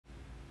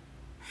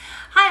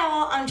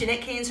I'm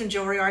Jeanette Keynes from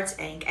Jewelry Arts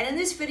Inc. And in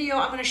this video,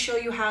 I'm going to show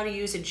you how to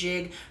use a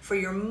jig for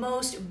your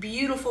most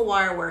beautiful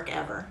wire work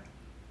ever.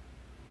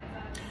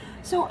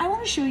 So I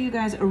want to show you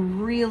guys a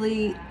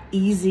really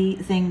easy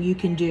thing you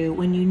can do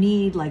when you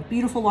need like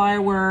beautiful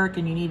wire work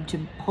and you need to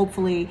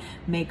hopefully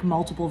make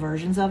multiple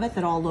versions of it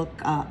that all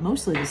look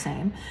mostly the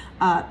same.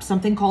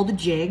 Something called a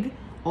jig.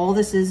 All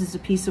this is a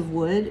piece of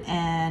wood,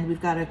 and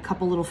we've got a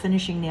couple little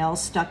finishing nails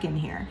stuck in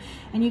here.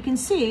 And you can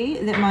see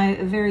that my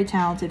very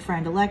talented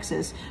friend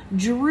Alexis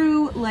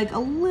drew like a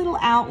little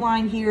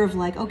outline here of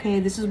like, okay,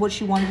 this is what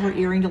she wanted her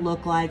earring to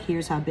look like.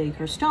 Here's how big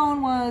her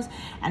stone was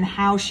and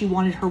how she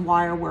wanted her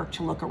wire work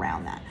to look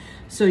around that.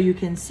 So you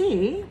can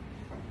see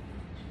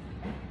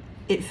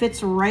it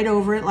fits right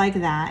over it like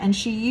that. And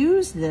she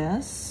used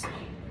this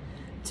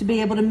to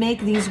be able to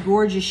make these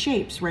gorgeous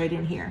shapes right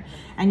in here.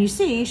 And you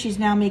see she's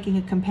now making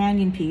a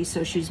companion piece,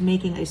 so she's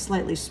making a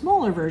slightly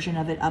smaller version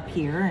of it up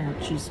here,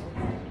 and she's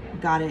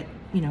got it,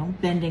 you know,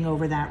 bending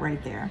over that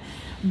right there.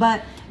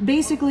 But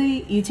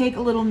basically you take a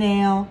little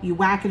nail, you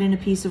whack it in a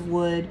piece of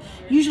wood.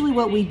 Usually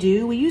what we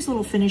do, we use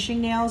little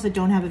finishing nails that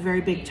don't have a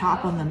very big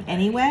top on them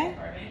anyway,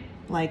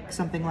 like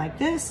something like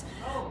this.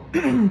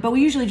 But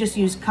we usually just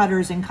use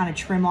cutters and kind of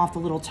trim off the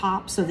little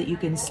top so that you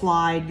can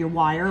slide your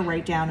wire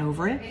right down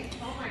over it.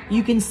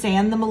 You can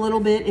sand them a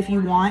little bit if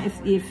you want,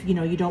 if you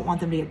know you don't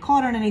want them to get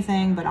caught on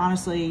anything, but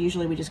honestly,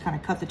 usually we just kind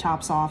of cut the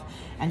tops off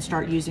and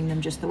start using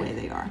them just the way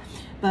they are.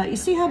 But you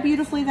see how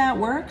beautifully that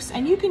works?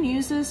 And you can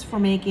use this for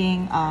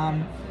making,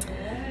 I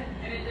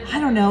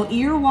don't know,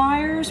 ear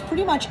wires,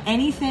 pretty much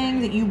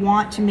anything that you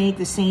want to make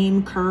the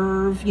same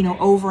curve, you know,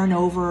 over and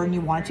over, and you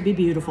want it to be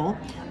beautiful.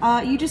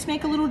 You just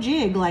make a little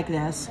jig like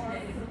this.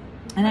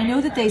 And I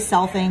know that they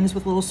sell things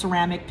with little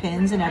ceramic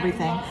pins and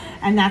everything,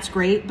 and that's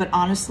great, but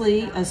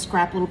honestly, a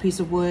scrap little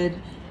piece of wood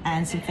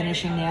and some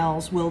finishing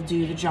nails will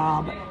do the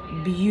job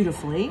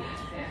beautifully.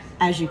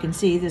 As you can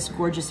see, this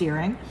gorgeous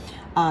earring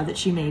that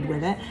she made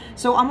with it.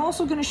 So I'm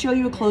also going to show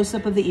you a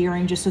close-up of the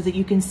earring just so that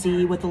you can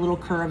see what the little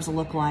curves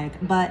look like.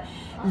 But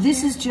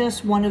this is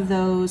just one of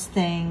those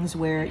things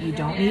where you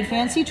don't need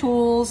fancy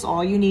tools.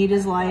 All you need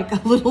is like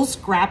a little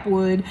scrap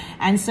wood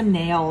and some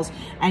nails,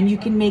 and you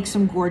can make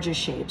some gorgeous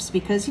shapes,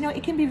 because you know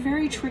it can be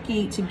very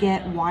tricky to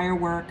get wire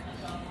work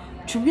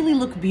to really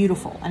look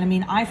beautiful. And I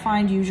mean, I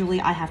find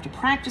usually I have to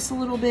practice a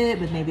little bit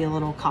with maybe a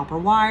little copper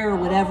wire or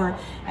whatever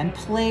and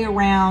play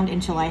around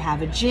until I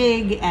have a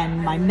jig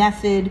and my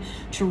method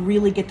to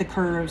really get the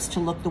curves to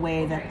look the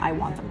way that I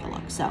want them to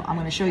look. So I'm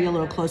going to show you a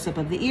little close-up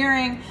of the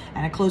earring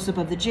and a close-up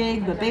of the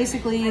jig, but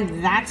basically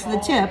that's the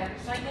tip.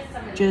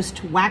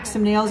 Just whack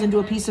some nails into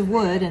a piece of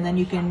wood and then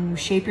you can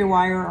shape your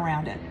wire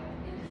around it.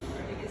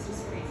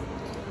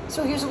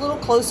 So here's a little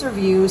closer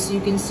view so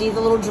you can see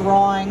the little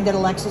drawing that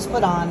Alexis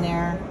put on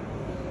there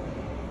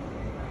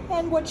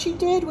and what she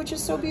did, which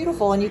is so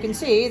beautiful. And you can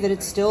see that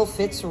it still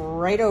fits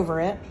right over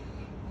it.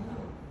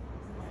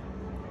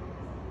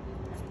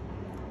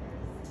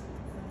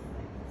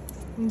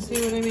 You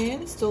see what I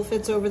mean? It still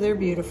fits over there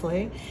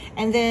beautifully.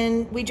 And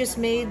then we just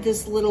made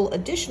this little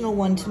additional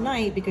one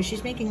tonight because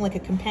she's making like a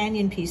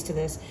companion piece to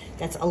this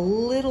that's a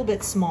little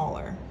bit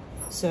smaller.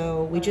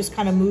 So we just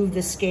kind of moved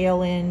the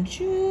scale in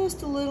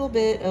just a little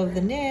bit of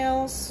the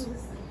nails,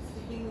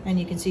 and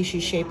you can see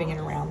she's shaping it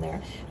around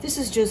there. This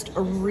is just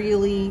a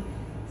really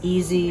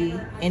easy,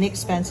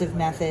 inexpensive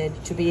method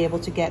to be able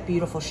to get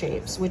beautiful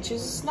shapes, which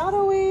is not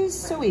always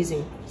so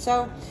easy.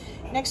 So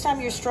next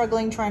time you're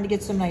struggling trying to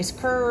get some nice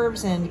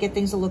curves and get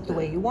things to look the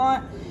way you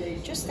want,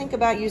 just think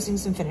about using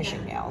some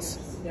finishing nails.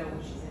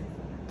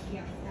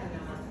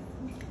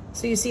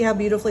 So you see how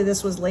beautifully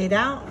this was laid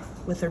out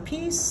with her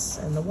piece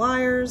and the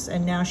wires,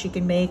 and now she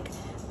can make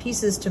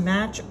pieces to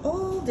match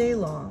all day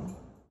long.